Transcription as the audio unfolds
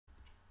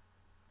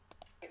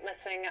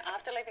missing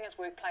after leaving his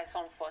workplace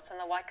on foot in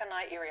the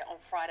Waikanai area on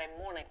Friday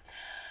morning.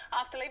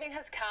 After leaving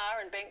his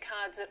car and bank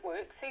cards at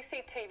work,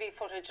 CCTV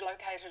footage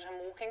located him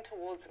walking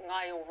towards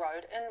Ngaiel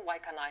Road in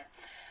Waikanai.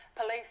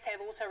 Police have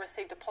also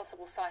received a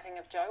possible sighting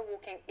of Joe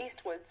walking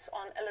eastwards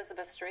on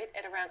Elizabeth Street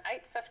at around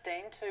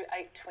 8:15 to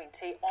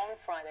 8:20 on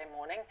Friday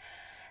morning.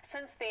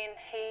 Since then,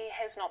 he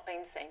has not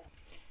been seen.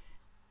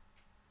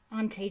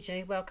 I'm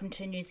TJ, welcome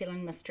to New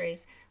Zealand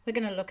Mysteries. We're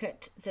going to look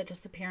at the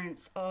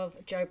disappearance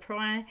of Joe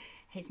Pryor.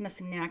 He's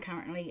missing now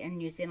currently in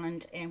New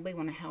Zealand and we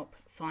want to help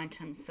find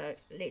him. So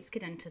let's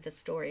get into the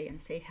story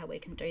and see how we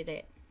can do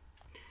that.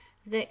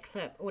 That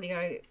clip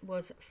audio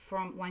was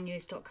from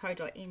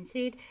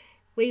onenews.co.nz.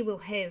 We will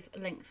have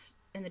links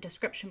in the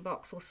description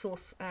box or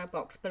source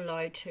box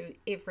below to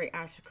every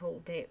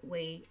article that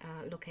we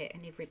look at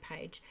in every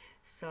page.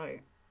 So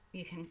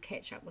you can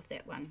catch up with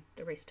that one,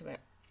 the rest of it.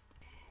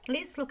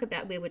 Let's look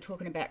about where we're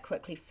talking about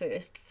quickly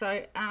first.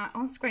 So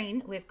on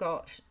screen we've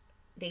got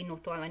the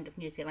North Island of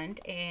New Zealand,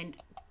 and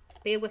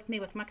bear with me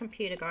with my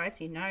computer,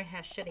 guys, you know how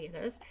shitty it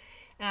is,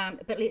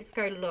 but let's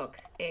go look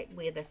at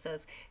where this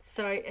is.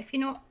 So if you're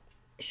not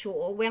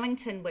sure,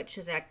 Wellington, which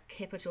is our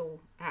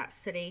capital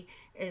city,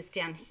 is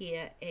down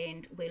here,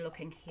 and we're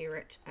looking here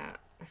at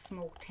a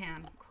small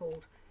town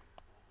called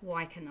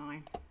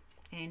Waikanai,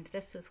 and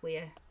this is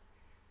where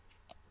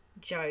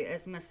Joe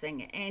is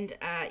missing. And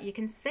you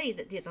can see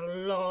that there's a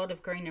lot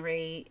of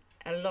greenery,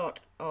 a lot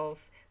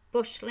of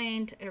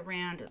bushland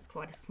around. It's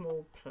quite a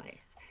small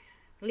place.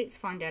 Let's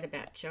find out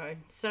about Joe.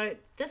 So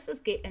this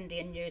is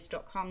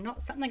getindiannews.com,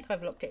 not something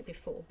I've looked at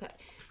before, but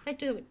they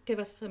do give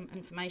us some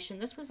information.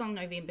 This was on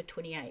November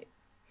 28.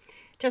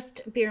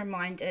 Just bear in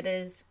mind it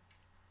is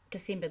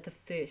December the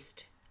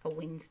 1st, a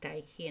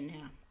Wednesday here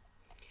now.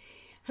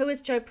 Who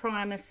is Joe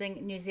Pryor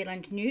missing? New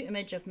Zealand, new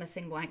image of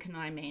missing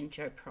Waikanai man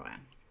Joe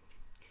Pryor.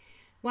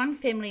 One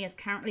family is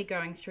currently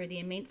going through the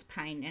immense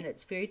pain, and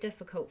it's very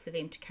difficult for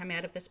them to come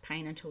out of this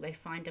pain until they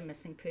find a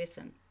missing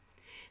person.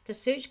 The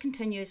search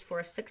continues for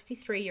a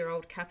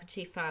 63-year-old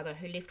Kapiti father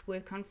who left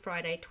work on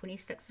Friday,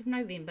 26th of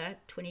November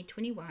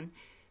 2021,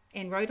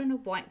 and wrote on a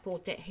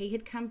whiteboard that he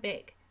had come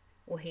back,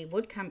 or he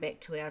would come back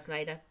 2 hours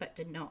later, but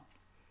did not.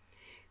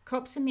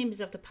 Cops and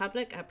members of the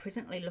public are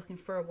presently looking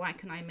for a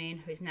Waikanai man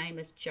whose name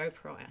is Joe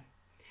Pryor.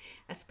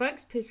 A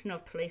spokesperson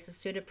of police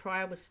asserted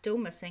Pryor was still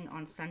missing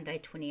on Sunday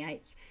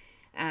 28th,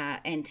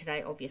 and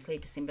today, obviously,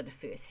 December the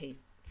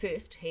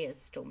 1st, he is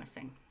still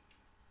missing.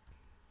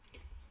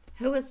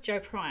 Who is Joe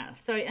Pryor?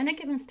 So in a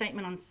given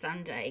statement on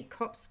Sunday,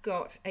 cops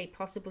got a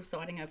possible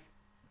sighting of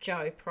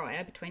Joe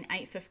Pryor between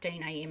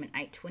 8:15 a.m. and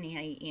 8:20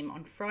 a.m.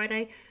 on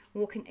Friday,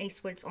 walking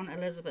eastwards on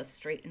Elizabeth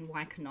Street in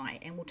Waikanai,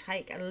 and we'll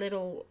take a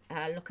little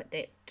look at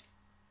that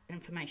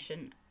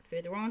information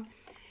further on.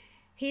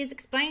 He is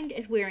explained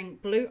as wearing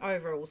blue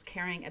overalls,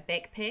 carrying a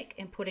backpack,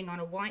 and putting on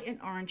a white and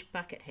orange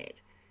bucket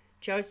hat.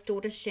 Joe's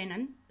daughter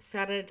Shannon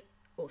stated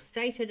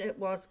it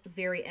was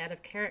very out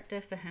of character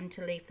for him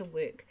to leave the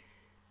work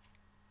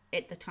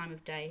at the time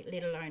of day,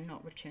 let alone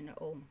not return at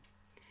all.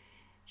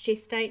 She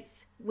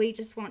states, "We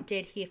just want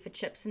Dad here for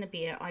chips and a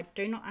beer. I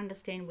do not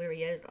understand where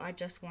he is. I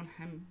just want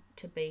him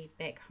to be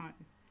back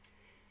home."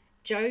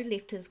 Joe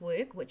left his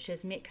work, which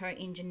is Metco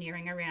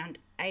Engineering, around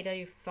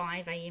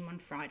 8:05 a.m. on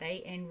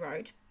Friday and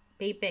wrote,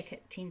 "Be back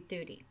at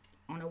 10:30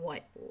 on a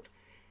whiteboard.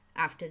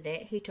 After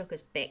that, he took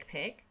his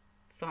backpack,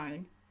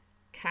 phone,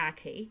 car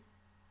key,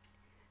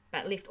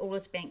 but left all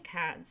his bank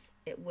cards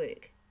at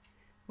work.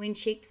 When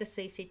checked, the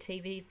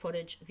CCTV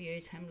footage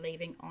views him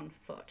leaving on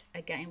foot."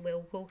 Again,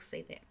 we'll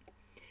see that.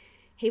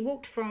 He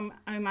walked from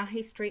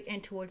Omahi Street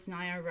and towards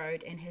Ngaiel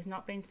Road and has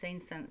not been seen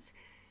since.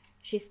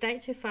 She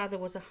states her father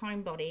was a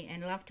homebody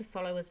and loved to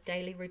follow his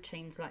daily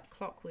routines like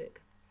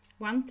clockwork.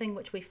 One thing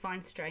which we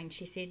find strange,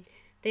 she said,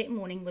 that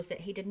morning was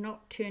that he did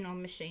not turn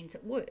on machines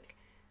at work,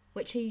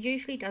 which he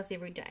usually does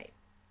every day.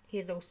 He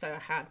is also a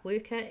hard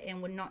worker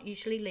and would not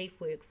usually leave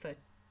work for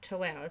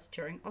 2 hours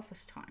during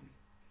office time.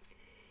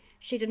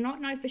 She did not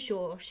know for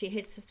sure. She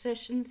had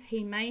suspicions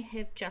he may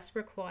have just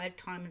required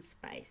time and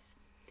space.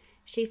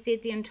 She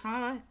said the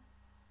entire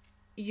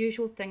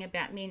usual thing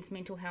about men's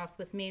mental health,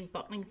 with men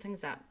bottling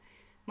things up.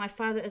 My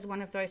father is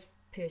one of those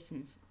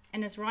persons.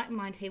 In his right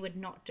mind, he would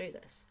not do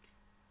this.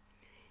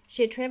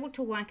 She had travelled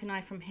to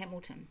Waikanai from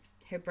Hamilton.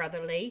 Her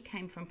brother Lee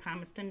came from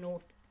Palmerston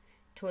North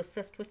to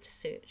assist with the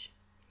search.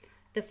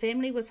 The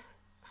family was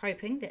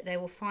hoping that they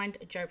will find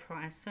Joe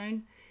Pryor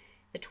soon.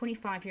 The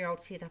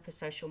 25-year-old set up a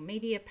social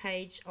media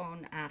page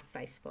on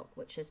Facebook,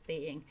 which is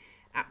being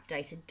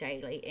updated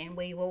daily, and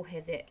we will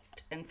have that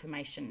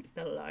information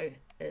below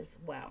as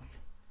well.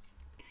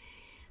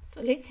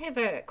 So let's have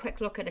a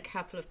quick look at a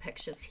couple of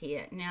pictures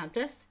here. Now,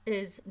 this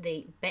is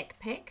the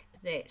backpack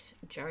that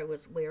Joe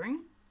was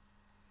wearing.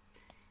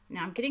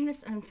 Now, I'm getting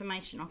this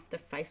information off the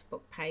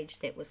Facebook page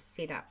that was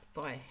set up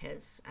by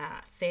his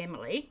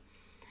family,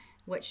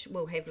 which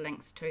we'll have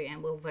links to,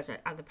 and we'll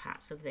visit other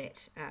parts of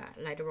that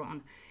later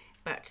on.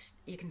 But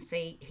you can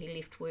see he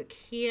left work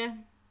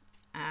here,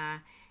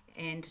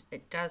 and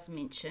it does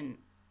mention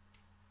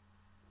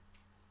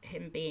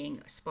him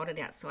being spotted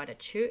outside a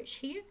church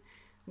here.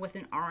 with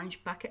an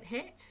orange bucket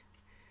hat.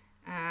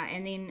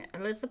 And then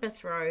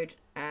Elizabeth Road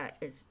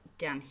is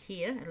down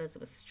here,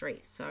 Elizabeth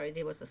Street. So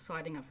there was a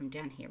sighting of him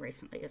down here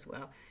recently as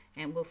well.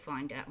 And we'll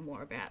find out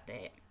more about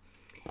that.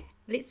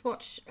 Let's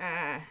watch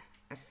a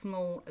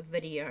small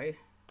video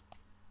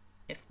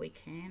if we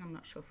can. I'm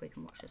not sure if we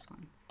can watch this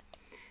one.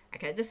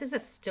 Okay, this is a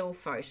still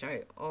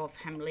photo of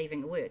him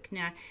leaving work.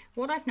 Now,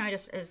 what I've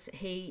noticed is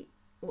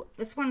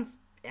this one's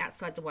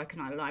outside the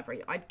Waikanai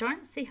Library. I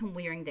don't see him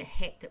wearing the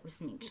hat that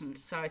was mentioned,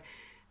 so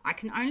I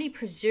can only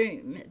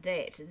presume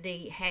that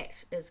the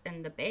hat is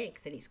in the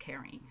bag that he's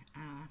carrying.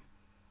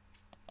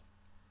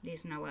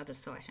 There's no other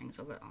sightings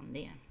of it on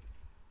there.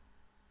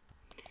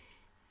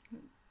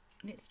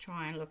 Let's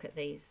try and look at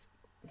these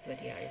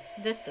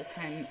videos. This is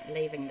him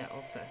leaving the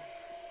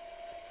office.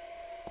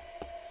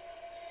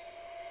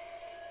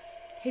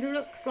 He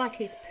looks like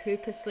he's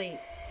purposely,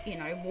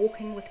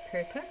 walking with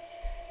purpose,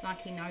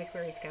 like he knows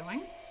where he's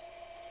going.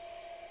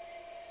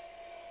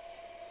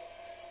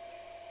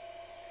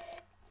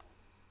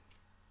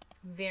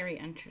 Very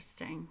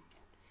interesting.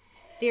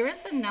 There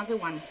is another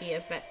one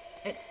here, but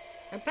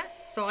it's a bit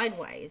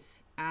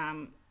sideways,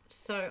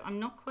 so I'm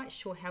not quite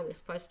sure how we're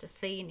supposed to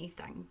see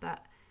anything,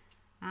 but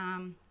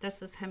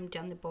this is him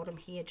down the bottom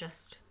here,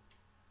 just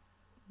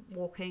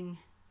walking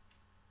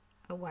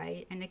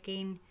away, and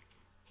again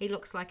he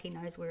looks like he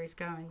knows where he's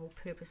going, or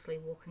purposely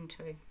walking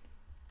to.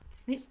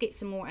 Let's get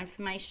some more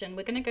information.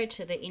 We're going to go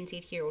to the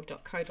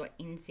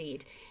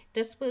nzherald.co.nz.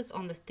 This was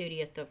on the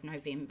 30th of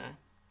November.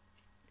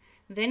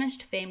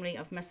 Vanished family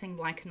of missing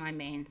Waikanai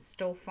man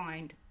still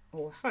find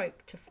or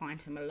hope to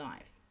find him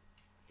alive.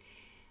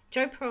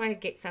 Joe Pryor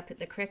gets up at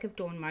the crack of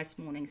dawn most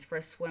mornings for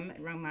a swim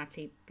at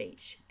Raumati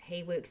Beach.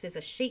 He works as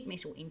a sheet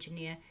metal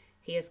engineer.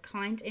 He is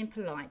kind and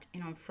polite,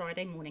 and on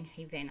Friday morning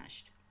he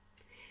vanished.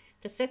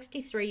 The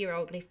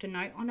 63-year-old left a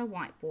note on a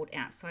whiteboard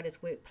outside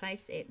his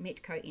workplace at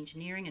Metco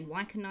Engineering in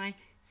Waikanai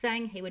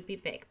saying he would be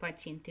back by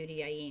 10:30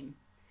 a.m.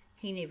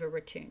 He never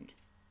returned.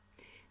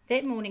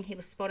 That morning he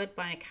was spotted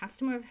by a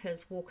customer of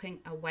his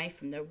walking away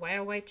from the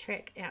railway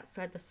track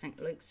outside the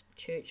St. Luke's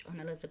Church on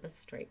Elizabeth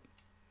Street.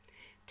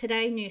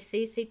 Today, new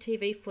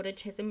CCTV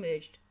footage has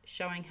emerged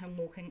showing him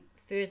walking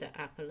further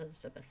up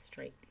Elizabeth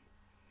Street.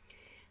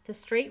 The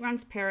street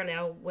runs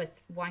parallel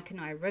with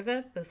Waikanai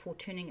River before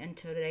turning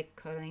into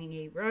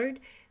Rekorangi Road,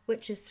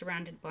 which is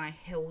surrounded by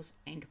hills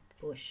and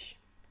bush.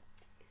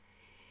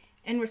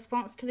 In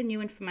response to the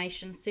new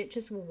information,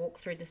 searchers will walk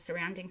through the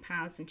surrounding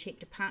paths and check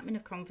Department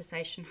of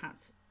Conservation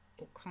huts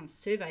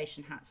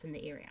in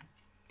the area.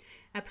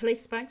 A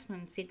police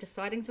spokesman said the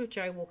sightings of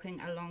Joe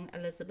walking along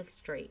Elizabeth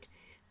Street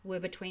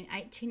were between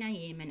 8:10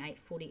 a.m. and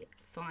 8:45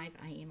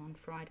 a.m. on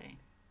Friday.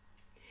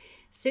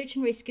 Search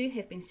and rescue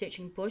have been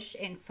searching bush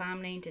and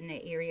farmland in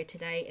that area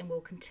today and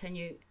will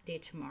continue there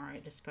tomorrow,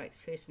 the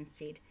spokesperson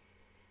said.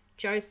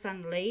 Joe's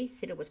son Lee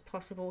said it was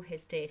possible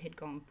his dad had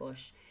gone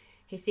bush.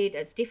 He said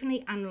it's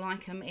definitely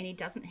unlike him and he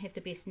doesn't have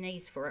the best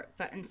knees for it,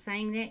 but in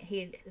saying that, he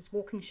had his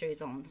walking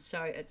shoes on,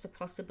 so it's a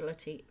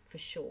possibility for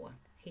sure,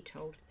 he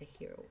told the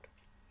Herald.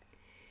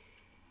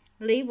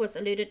 Lee was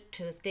alerted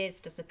to his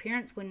dad's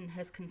disappearance when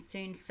his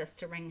concerned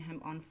sister rang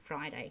him on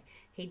Friday.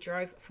 He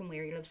drove from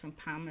where he lives in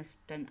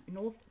Palmerston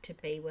North to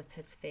be with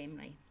his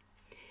family.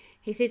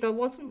 He says, I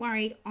wasn't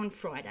worried on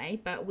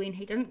Friday, but when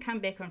he didn't come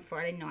back on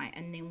Friday night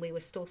and then we were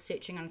still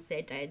searching on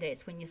Saturday,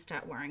 that's when you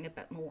start worrying a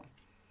bit more.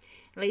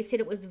 Lee said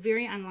it was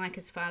very unlike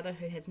his father,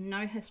 who has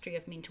no history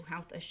of mental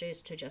health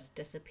issues, to just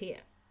disappear.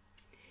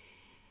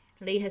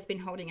 Lee has been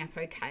holding up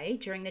okay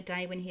during the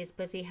day when he is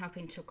busy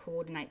helping to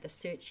coordinate the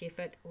search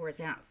effort or is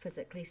out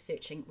physically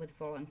searching with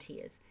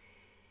volunteers.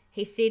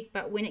 He said,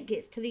 but when it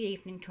gets to the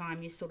evening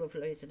time, you sort of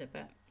lose it a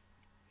bit.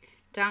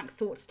 Dark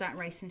thoughts start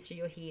racing through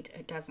your head.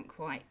 It doesn't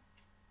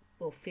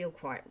feel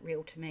quite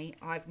real to me.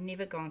 I've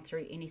never gone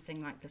through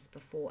anything like this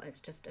before.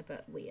 It's just a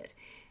bit weird.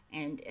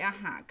 And our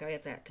heart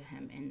goes out to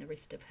him and the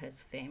rest of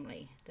his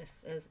family.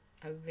 This is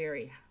a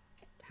very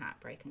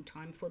heartbreaking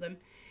time for them.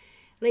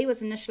 Lee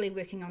was initially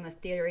working on the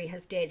theory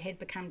his dad had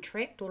become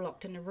trapped or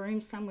locked in a room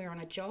somewhere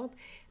on a job,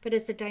 but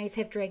as the days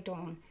have dragged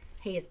on,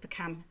 he has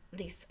become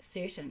less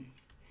certain.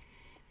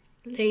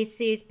 Lee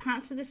says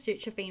parts of the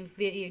search have been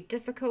very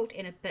difficult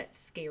and a bit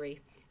scary.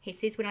 He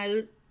says, when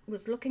I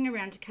was looking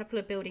around a couple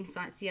of building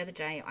sites the other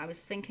day, I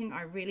was thinking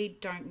I really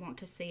don't want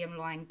to see him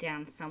lying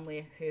down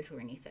somewhere hurt or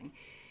anything.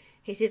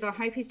 He says, I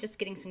hope he's just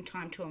getting some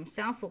time to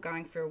himself or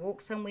going for a walk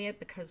somewhere,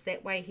 because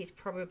that way he's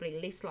probably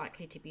less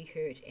likely to be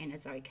hurt and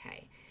is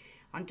okay.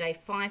 On day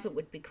 5, it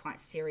would be quite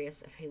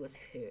serious if he was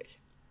hurt.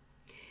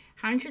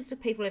 Hundreds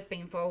of people have been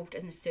involved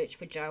in the search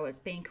for Joe. It's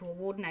being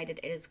coordinated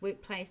at his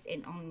workplace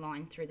and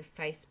online through the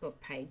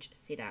Facebook page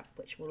set up,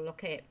 which we'll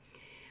look at.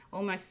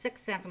 Almost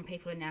 6,000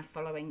 people are now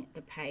following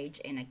the page,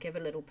 and a Give a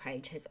Little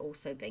page has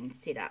also been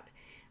set up.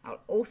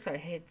 I'll also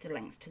have the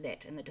links to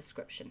that in the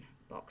description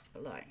box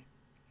below.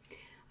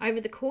 Over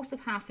the course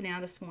of half an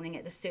hour this morning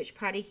at the search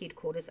party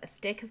headquarters, a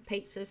stack of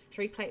pizzas,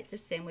 3 plates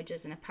of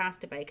sandwiches and a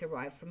pasta bake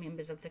arrived from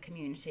members of the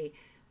community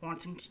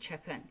wanting to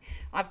chip in.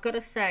 I've got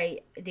to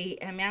say, the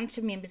amount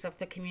of members of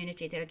the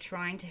community that are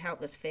trying to help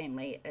this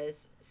family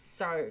is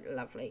so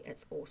lovely.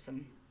 It's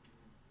awesome.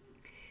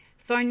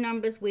 Phone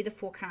numbers, weather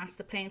forecasts,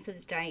 the plan for the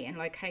day, and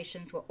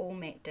locations were all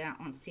mapped out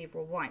on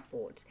several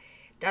whiteboards.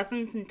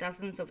 Dozens and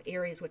dozens of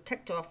areas were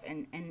ticked off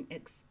in an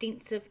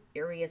extensive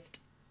areas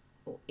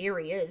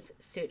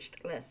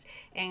searched list.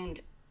 And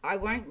I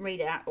won't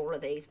read out all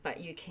of these, but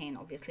you can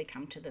obviously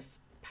come to this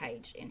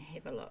page and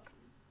have a look.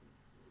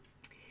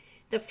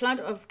 The flood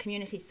of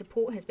community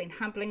support has been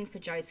humbling for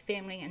Joe's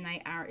family, and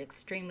they are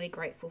extremely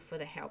grateful for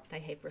the help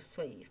they have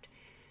received.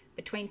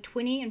 Between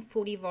 20 and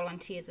 40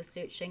 volunteers are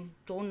searching,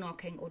 door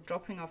knocking, or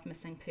dropping off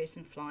missing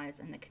person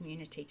flyers in the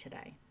community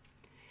today.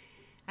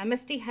 A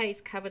misty haze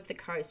covered the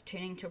coast,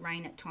 turning to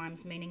rain at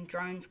times, meaning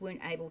drones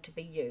weren't able to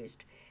be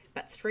used.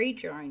 But 3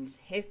 drones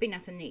have been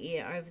up in the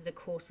air over the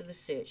course of the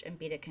search in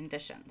better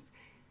conditions.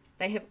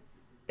 They have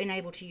been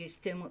able to use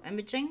thermal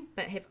imaging,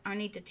 but have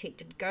only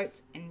detected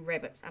goats and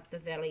rabbits up the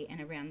valley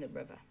and around the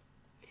river.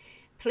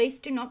 Police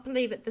do not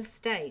believe at this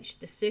stage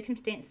the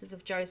circumstances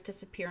of Joe's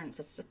disappearance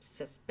are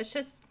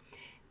suspicious,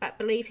 but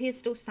believe he is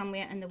still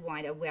somewhere in the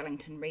wider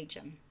Wellington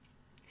region.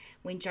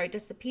 When Joe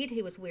disappeared,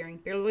 he was wearing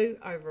blue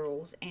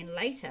overalls and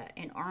later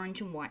an orange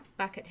and white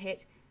bucket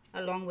hat,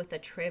 along with a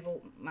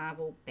travel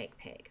Marvel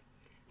backpack.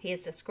 He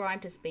is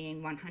described as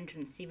being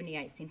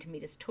 178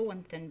 centimetres tall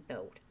and thin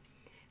build.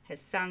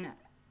 His son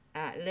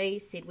Lee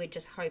said, "We're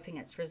just hoping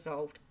it's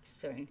resolved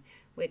soon.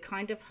 We're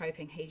kind of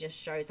hoping he just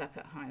shows up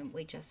at home.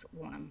 We just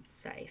want him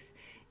safe."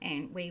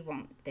 And we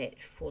want that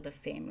for the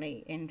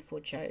family and for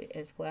Joe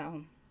as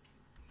well.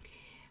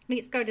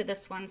 Let's go to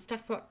this one.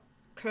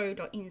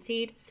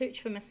 Stuff.co.nz.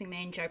 Search for missing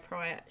man Joe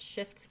Pryor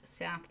shifts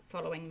south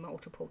following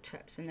multiple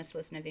tips. And this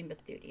was November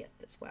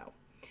 30th as well.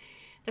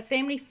 The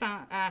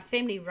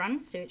family-run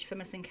search for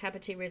missing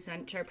Kapiti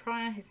resident Joe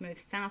Pryor has moved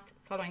south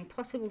following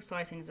possible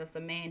sightings of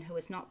the man who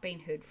has not been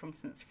heard from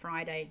since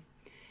Friday.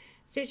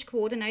 Search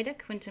coordinator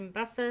Quinton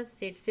Busser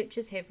said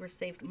searchers have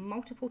received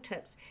multiple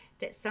tips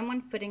that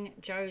someone fitting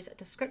Joe's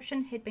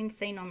description had been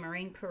seen on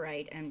Marine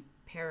Parade in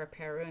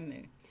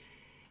Paraparaumu.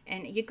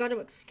 And you've got to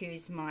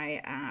excuse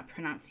my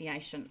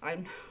pronunciation.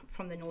 I'm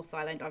from the North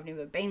Island. I've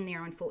never been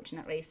there,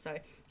 unfortunately, so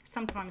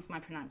sometimes my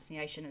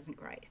pronunciation isn't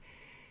great.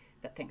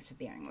 But thanks for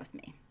bearing with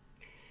me.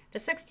 The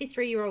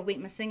 63-year-old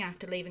went missing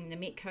after leaving the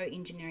Metco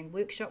engineering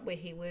workshop where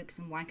he works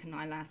in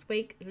Waikanae last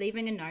week,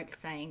 leaving a note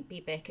saying, "Be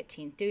back at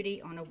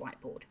 10:30 on a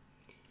whiteboard."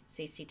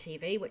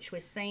 CCTV, which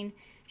was seen,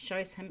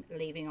 shows him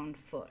leaving on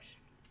foot.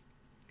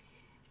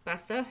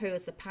 Busser, who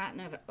is the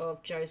partner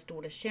of Joe's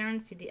daughter Sharon,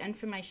 said the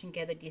information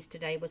gathered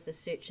yesterday was the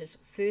search's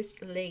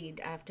first lead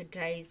after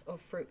days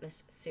of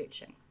fruitless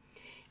searching.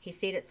 He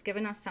said, "It's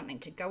given us something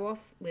to go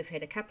off. We've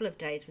had a couple of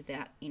days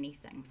without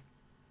anything."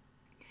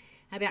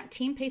 About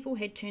 10 people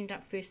had turned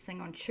up first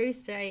thing on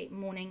Tuesday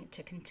morning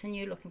to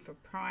continue looking for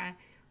Pryor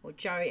or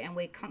Joe, and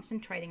we're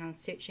concentrating on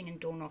searching and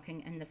door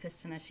knocking in the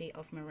vicinity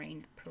of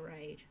Marine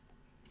Parade.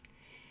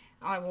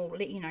 I will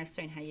let you know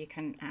soon how you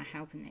can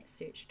help in that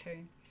search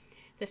too.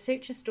 The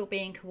search is still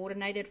being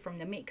coordinated from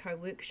the Metco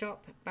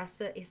workshop.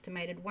 Busser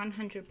estimated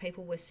 100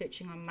 people were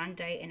searching on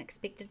Monday and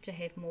expected to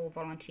have more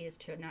volunteers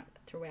turn up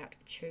throughout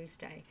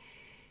Tuesday.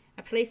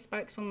 A police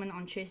spokeswoman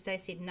on Tuesday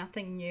said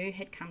nothing new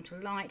had come to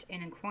light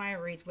and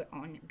inquiries were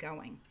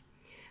ongoing.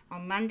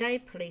 On Monday,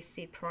 police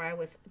said Pryor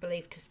was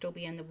believed to still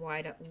be in the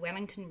wider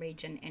Wellington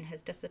region and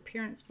his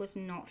disappearance was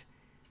not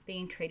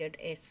being treated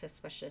as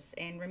suspicious.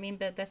 And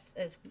remember, this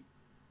is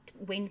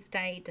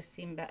Wednesday,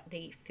 December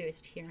the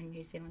 1st here in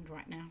New Zealand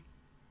right now.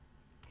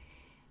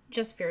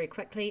 Just very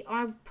quickly,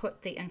 I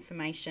put the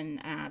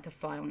information, the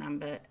file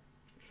number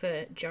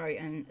for Joe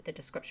in the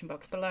description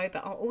box below,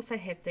 but I'll also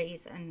have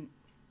these in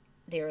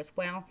there as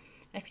well.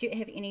 If you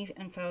have any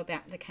info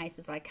about the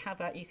cases I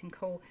cover, you can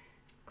call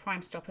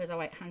Crimestoppers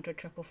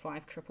 0800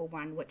 555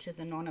 111, which is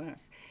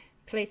anonymous.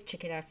 Please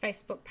check out our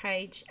Facebook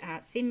page,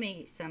 send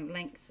me some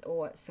links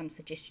or some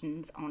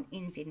suggestions on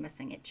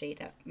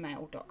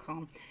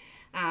nzmissing@gmail.com.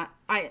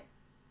 I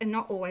am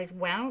not always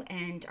well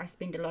and I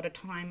spend a lot of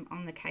time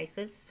on the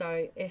cases,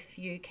 so if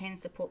you can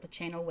support the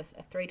channel with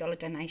a $3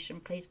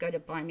 donation, please go to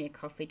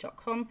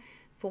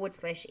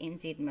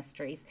buymeacoffee.com/NZ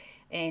Mysteries,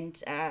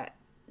 and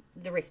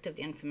the rest of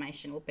the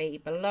information will be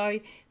below.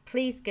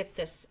 Please give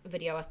this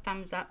video a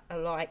thumbs up, a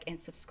like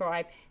and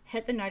subscribe.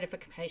 Hit the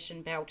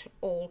notification bell to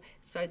all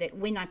so that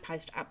when I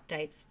post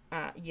updates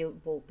you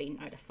will be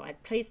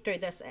notified. Please do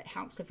this. It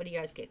helps the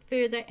videos get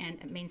further and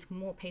it means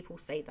more people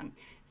see them.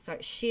 So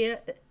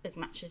share as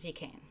much as you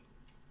can.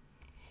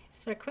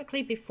 So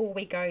quickly before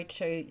we go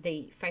to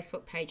the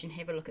Facebook page and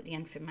have a look at the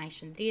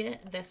information there,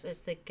 this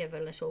is the Give a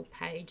Little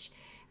page.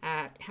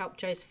 Help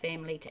Joe's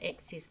family to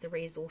access the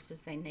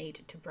resources they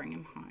need to bring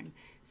him home.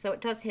 So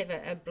it does have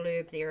a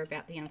blurb there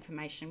about the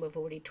information we've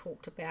already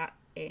talked about,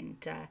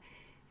 and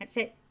it's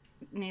at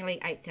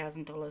nearly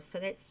 $8,000, so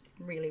that's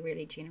really,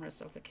 really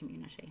generous of the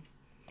community.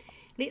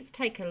 Let's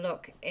take a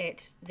look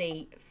at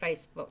the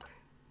Facebook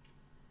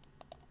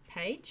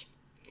page,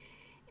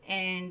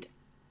 and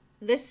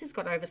this has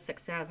got over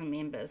 6,000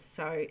 members,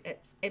 so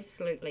it's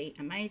absolutely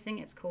amazing.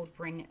 It's called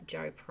Bring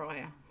Joe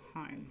Pryor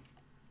Home.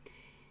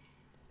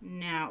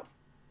 Now,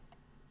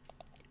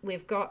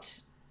 we've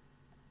got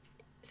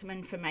some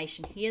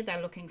information here.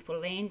 They're looking for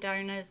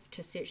landowners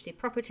to search their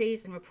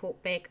properties and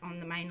report back on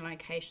the main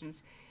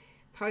locations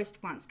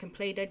post once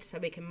completed so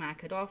we can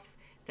mark it off.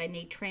 They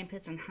need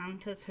trampers and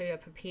hunters who are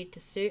prepared to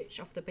search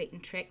off the beaten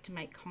track to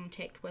make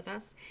contact with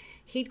us.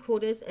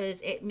 Headquarters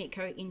is at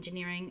Metco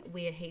Engineering,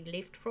 where he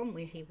left from,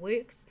 where he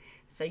works,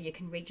 so you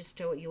can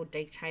register your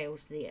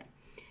details there.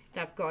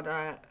 They've got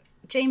a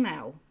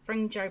Gmail,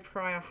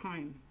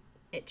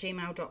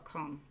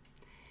 bringjoepryorhome@gmail.com.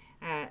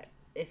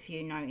 If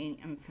you know any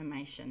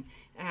information.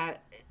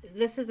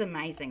 This is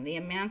amazing, the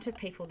amount of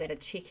people that are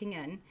checking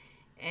in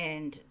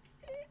and,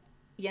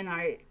 you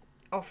know,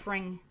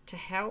 offering to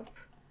help.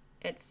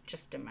 It's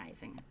just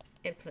amazing,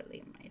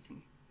 absolutely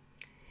amazing.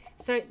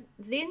 So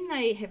then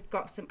they have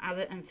got some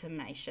other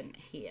information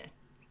here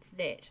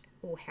that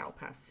will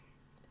help us.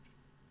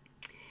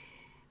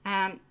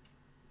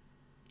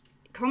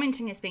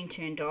 Commenting has been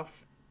turned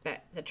off,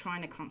 but they're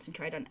trying to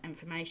concentrate on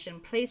information.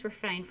 Please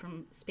refrain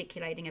from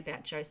speculating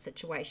about Joe's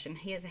situation.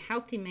 He is a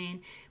healthy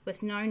man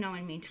with no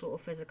known mental or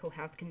physical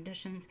health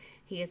conditions.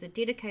 He is a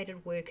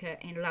dedicated worker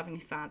and loving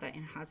father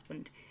and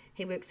husband.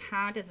 He works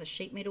hard as a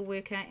sheet metal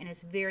worker and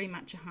is very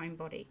much a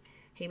homebody.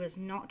 He was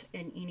not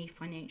in any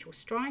financial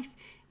strife,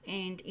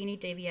 and any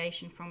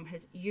deviation from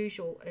his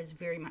usual is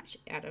very much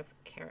out of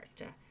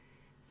character.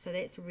 So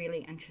that's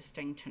really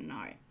interesting to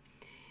know.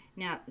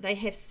 Now, they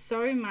have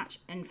so much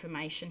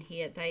information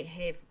here. They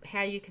have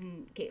how you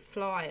can get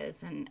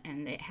flyers and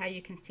that, how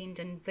you can send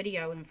in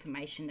video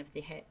information if they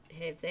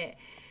have that.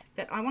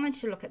 But I wanted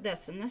to look at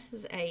this, and this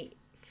is a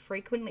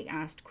frequently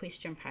asked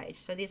question page.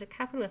 So there's a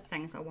couple of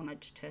things I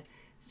wanted to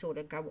sort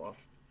of go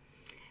off.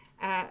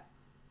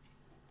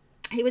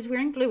 He was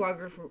wearing blue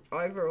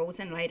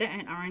overalls and later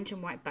an orange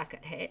and white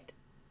bucket hat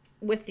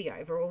with the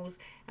overalls,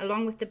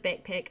 along with the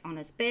backpack on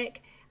his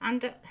back.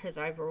 Under his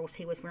overalls,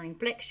 he was wearing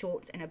black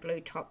shorts and a blue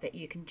top that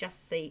you can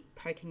just see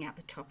poking out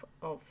the top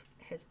of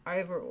his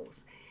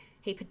overalls.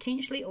 He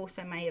potentially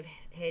also may have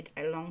had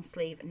a long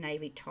sleeve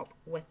navy top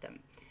with him.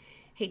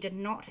 He did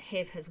not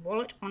have his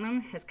wallet on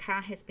him. His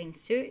car has been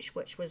searched,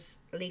 which was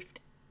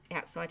left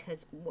outside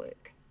his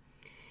work.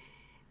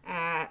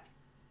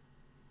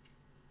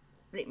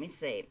 Let me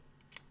see.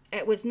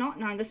 It was not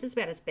known, this is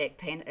about his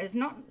backpack,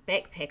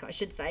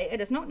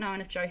 it is not known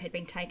if Joe had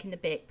been taking the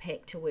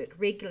backpack to work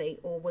regularly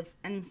or was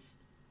in,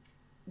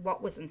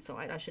 what was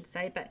inside, I should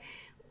say, but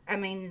I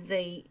mean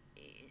the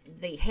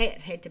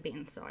hat had to be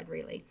inside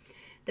really.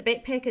 The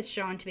backpack is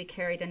shown to be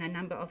carried in a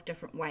number of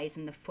different ways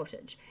in the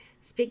footage.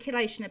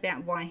 Speculation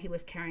about why he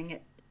was carrying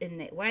it in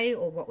that way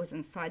or what was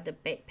inside the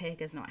backpack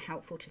is not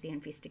helpful to the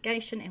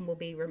investigation and will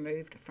be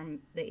removed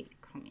from the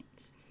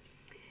comments.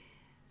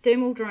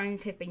 Thermal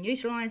drones have been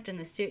utilised in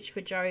the search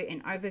for Joe,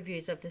 and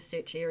overviews of the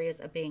search areas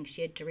are being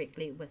shared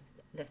directly with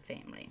the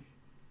family.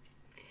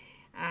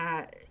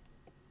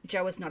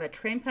 Joe is not a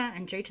tramper,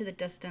 and due to the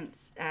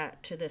distance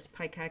to this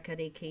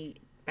Paikakariki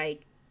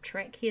Bay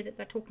track here that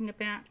they're talking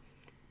about,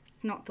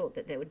 it's not thought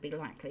that would be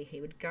likely he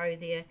would go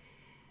there.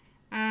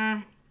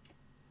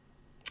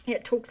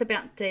 It talks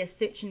about the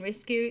search and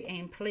rescue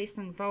and police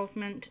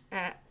involvement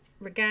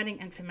regarding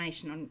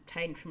information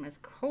obtained from his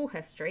call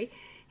history.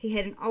 He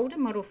had an older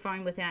model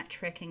phone without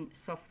tracking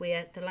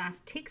software. The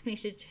last text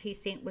message he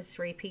sent was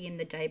 3 p.m.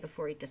 the day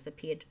before he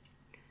disappeared,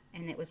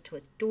 and that was to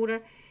his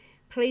daughter.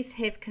 Police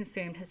have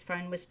confirmed his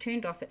phone was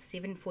turned off at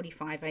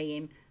 7:45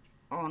 a.m.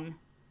 on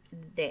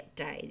that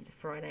day,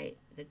 Friday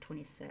the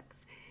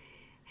 26th.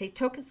 He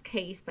took his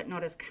keys but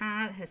not his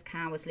car. His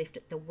car was left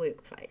at the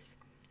workplace.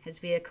 His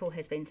vehicle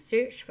has been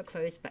searched for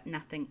clues but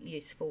nothing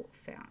useful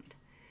found.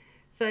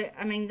 So,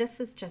 I mean, this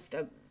is just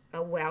a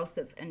wealth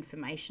of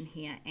information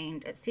here,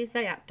 and it says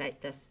they update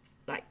this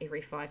like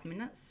every 5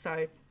 minutes,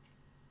 so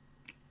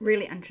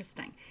really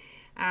interesting.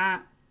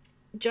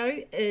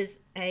 Joe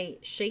is a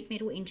sheet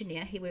metal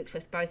engineer. He works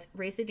with both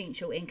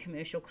residential and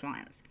commercial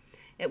clients.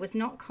 It was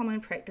not common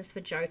practice for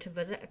Joe to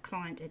visit a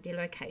client at their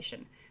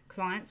location.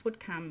 Clients would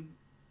come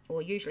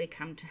or usually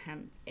come to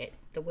him at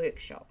the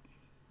workshop.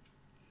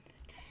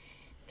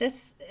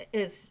 This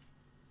is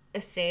a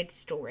sad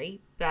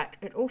story, but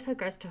it also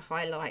goes to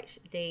highlight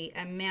the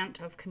amount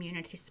of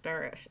community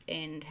spirit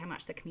and how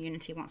much the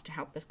community wants to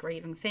help this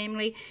grieving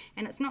family.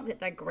 And it's not that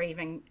they're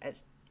grieving,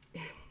 it's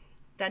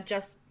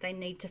they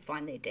need to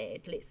find their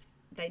dad.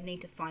 They need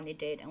to find their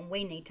dad, and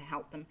we need to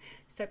help them.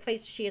 So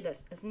please share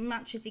this as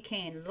much as you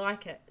can,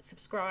 like it,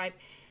 subscribe,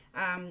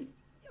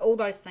 all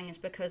those things,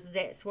 because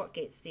that's what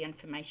gets the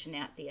information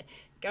out there.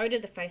 Go to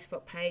the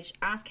Facebook page,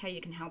 ask how you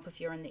can help if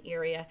you're in the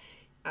area.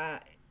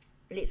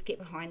 Let's get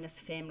behind this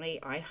family.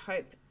 I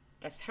hope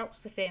this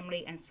helps the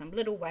family in some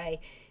little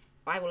way.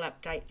 I will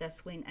update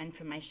this when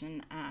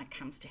information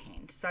comes to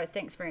hand. So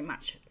thanks very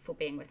much for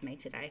being with me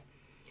today.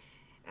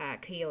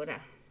 Kia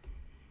ora.